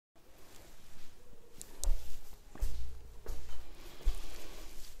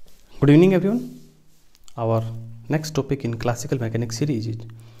Good evening everyone. Our next topic in classical mechanics series is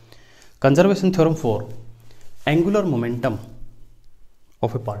conservation theorem for angular momentum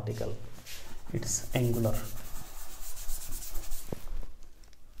of a particle. It's angular.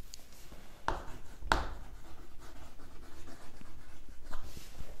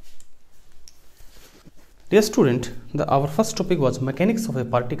 Dear student, our first topic was mechanics of a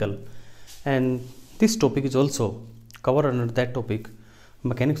particle, and this topic is also covered under that topic,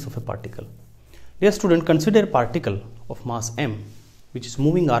 mechanics of a particle. Dear student, consider a particle of mass m which is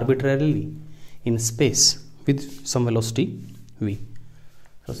moving arbitrarily in space with some velocity v.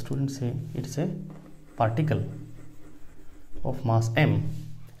 So students say it's a particle of mass m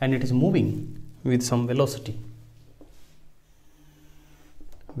and it is moving with some velocity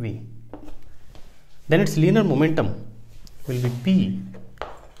v. Then its linear momentum will be p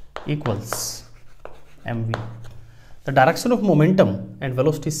equals mv. The direction of momentum and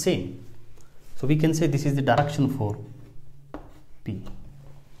velocity is same, so we can say this is the direction for p.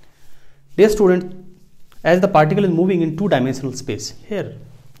 Dear student, as the particle is moving in two-dimensional space, here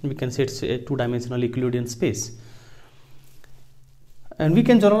we can say it's a two-dimensional Euclidean space, and we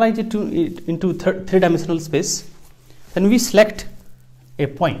can generalize it into three-dimensional space. Then we select a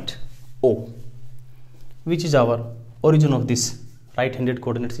point O, which is our origin of this right-handed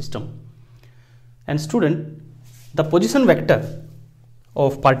coordinate system. And student, the position vector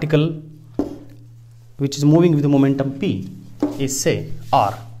of particle which is moving with the momentum p is, say,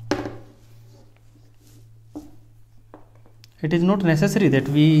 r. It is not necessary that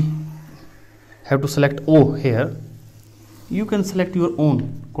we have to select O here. You can select your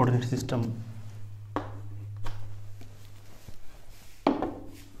own coordinate system.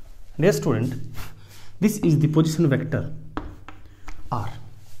 Dear student, this is the position vector r.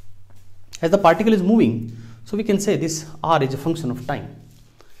 As the particle is moving, so we can say this r is a function of time.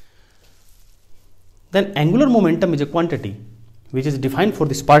 Then angular momentum is a quantity which is defined for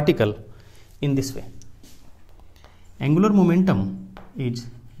this particle in this way. Angular momentum is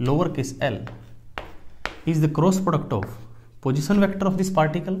lowercase l is the cross product of position vector of this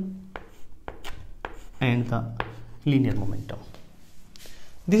particle and the linear momentum.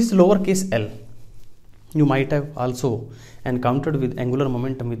 This is lowercase l. You might have also encountered with angular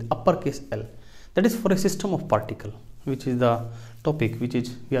momentum with uppercase L. That is for a system of particle, which is the topic which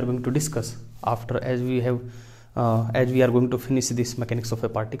is we are going to discuss after, as we are going to finish this mechanics of a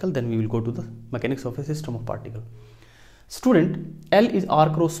particle. Then we will go to the mechanics of a system of particle. Student, L is r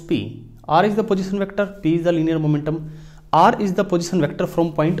cross p. R is the position vector, p is the linear momentum, r is the position vector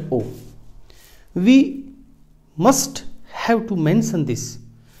from point O. We must have to mention this,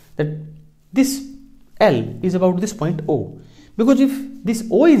 that this L is about this point O, because if this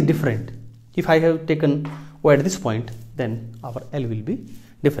O is different, if I have taken O at this point, then our L will be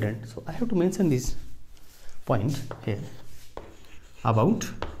different. So I have to mention this point here about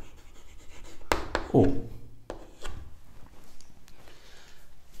O.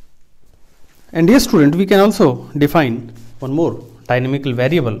 And dear student, we can also define one more dynamical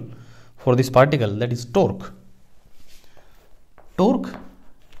variable for this particle, that is torque. Torque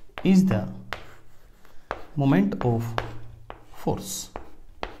is the moment of force.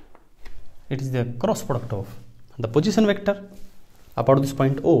 It is the cross product of the position vector about this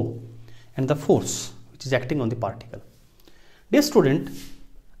point O and the force which is acting on the particle. Dear student,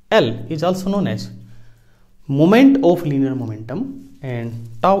 L is also known as moment of linear momentum and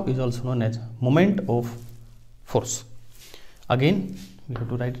tau is also known as moment of force. Again, we have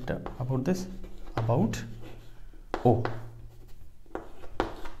to write it about this, about O.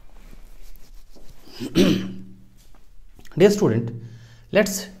 Dear student,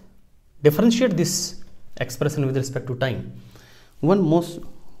 let's differentiate this expression with respect to time. One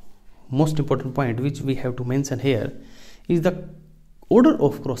most important point which we have to mention here is the order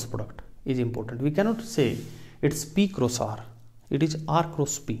of cross product is important. We cannot say it's p cross r, it is r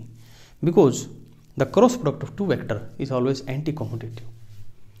cross p, because the cross product of two vector is always anti-commutative.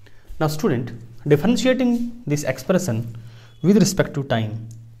 Now student, differentiating this expression with respect to time,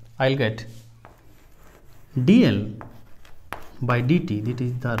 I'll get dl by dt, that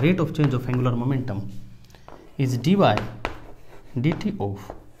is the rate of change of angular momentum, is d by dt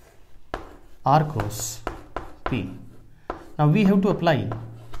of r cross p. Now we have to apply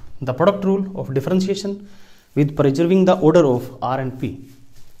the product rule of differentiation with preserving the order of r and p.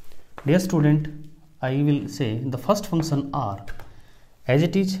 Dear student, I will say the first function r as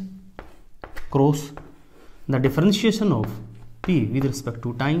it is cross the differentiation of p with respect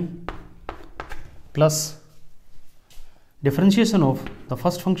to time plus differentiation of the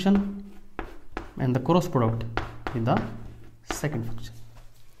first function and the cross product with the second function.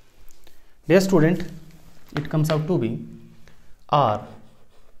 Dear student, it comes out to be R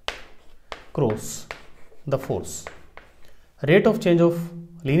cross the force. Rate of change of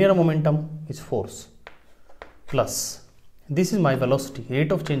linear momentum is force plus this is my velocity.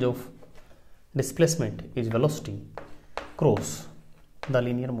 Rate of change of displacement is velocity cross the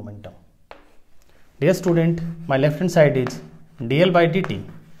linear momentum. Dear student, my left hand side is dl by dt.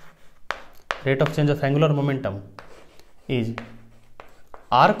 Rate of change of angular momentum is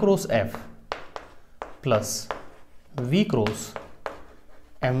r cross f plus v cross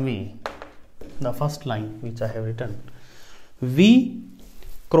mv. The first line which I have written, v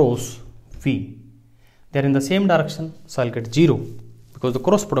cross v, they are in the same direction, so I'll get 0 because the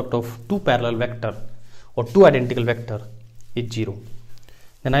cross product of two parallel vector or two identical vector is 0.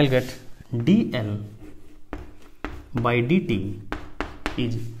 Then I'll get dl by dt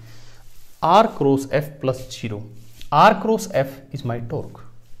is r cross f plus 0. R cross f is my torque.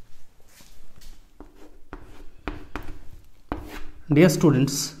 Dear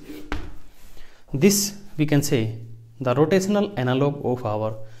students, this we can say the rotational analog of our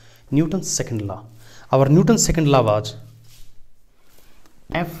Newton's second law. Our Newton's second law was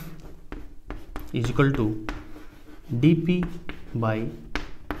F is equal to dP by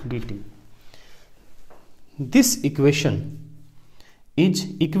dt. This equation is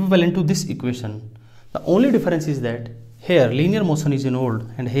equivalent to this equation. The only difference is that here linear motion is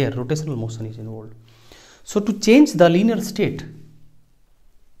involved and here rotational motion is involved. So to change the linear state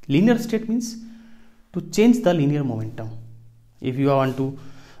means to change the linear momentum. If you want to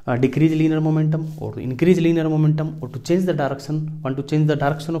decrease linear momentum or increase linear momentum, or to change the direction, want to change the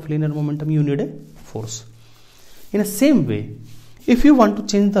direction of linear momentum, you need a force. In the same way, if you want to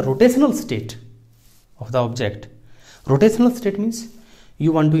change the rotational state of the object, rotational state means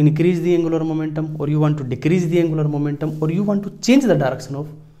you want to increase the angular momentum or you want to decrease the angular momentum or you want to change the direction of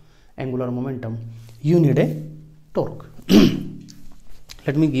angular momentum, you need a torque.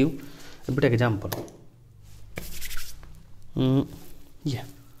 Let me give a bit example.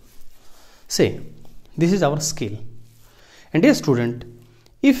 Say this is our scale, and dear student,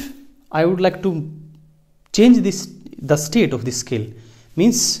 if I would like to change the state of this scale,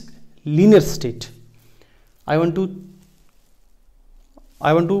 means linear state, I want to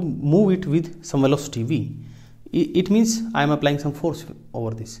move it with some velocity v. It means I am applying some force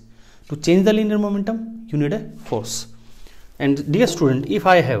over this. To change the linear momentum, you need a force. And dear student, if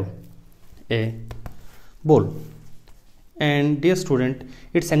I have a ball and dear student,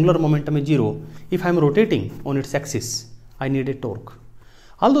 its angular momentum is 0, if I am rotating on its axis, I need a torque.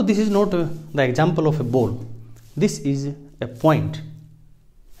 Although this is not the example of a ball, this is a point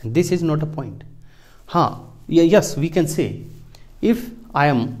and this is not a point. Yes, we can say if I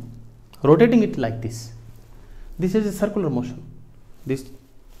am rotating it like this, this is a circular motion. This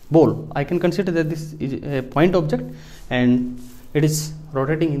ball, I can consider that this is a point object and it is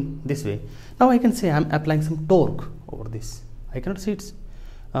rotating in this way. Now I can say I am applying some torque over this. I cannot say it's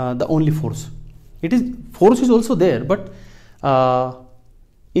the only force. It is force is also there, but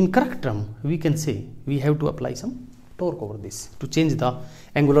in correct term we can say we have to apply some torque over this to change the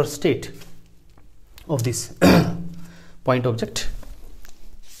angular state of this point object.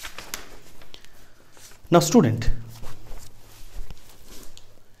 Now student,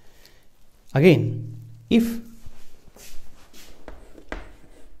 again, if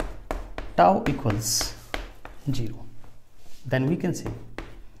tau equals 0, then we can say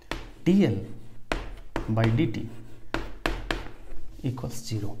dl by dt equals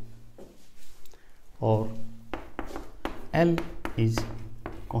 0 or L is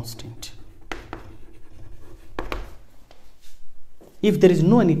constant. If there is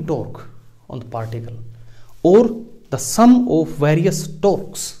no any torque on the particle or the sum of various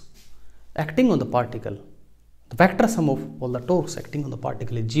torques acting on the particle, the vector sum of all the torques acting on the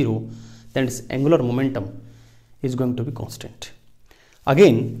particle is 0, then its angular momentum is going to be constant.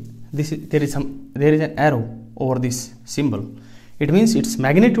 Again, there is an arrow over this symbol. It means its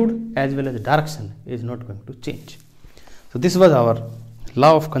magnitude as well as the direction is not going to change. So this was our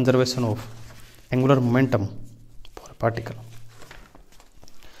law of conservation of angular momentum for a particle.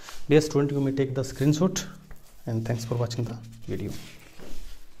 Dear student, you may take the screenshot, and thanks for watching the video.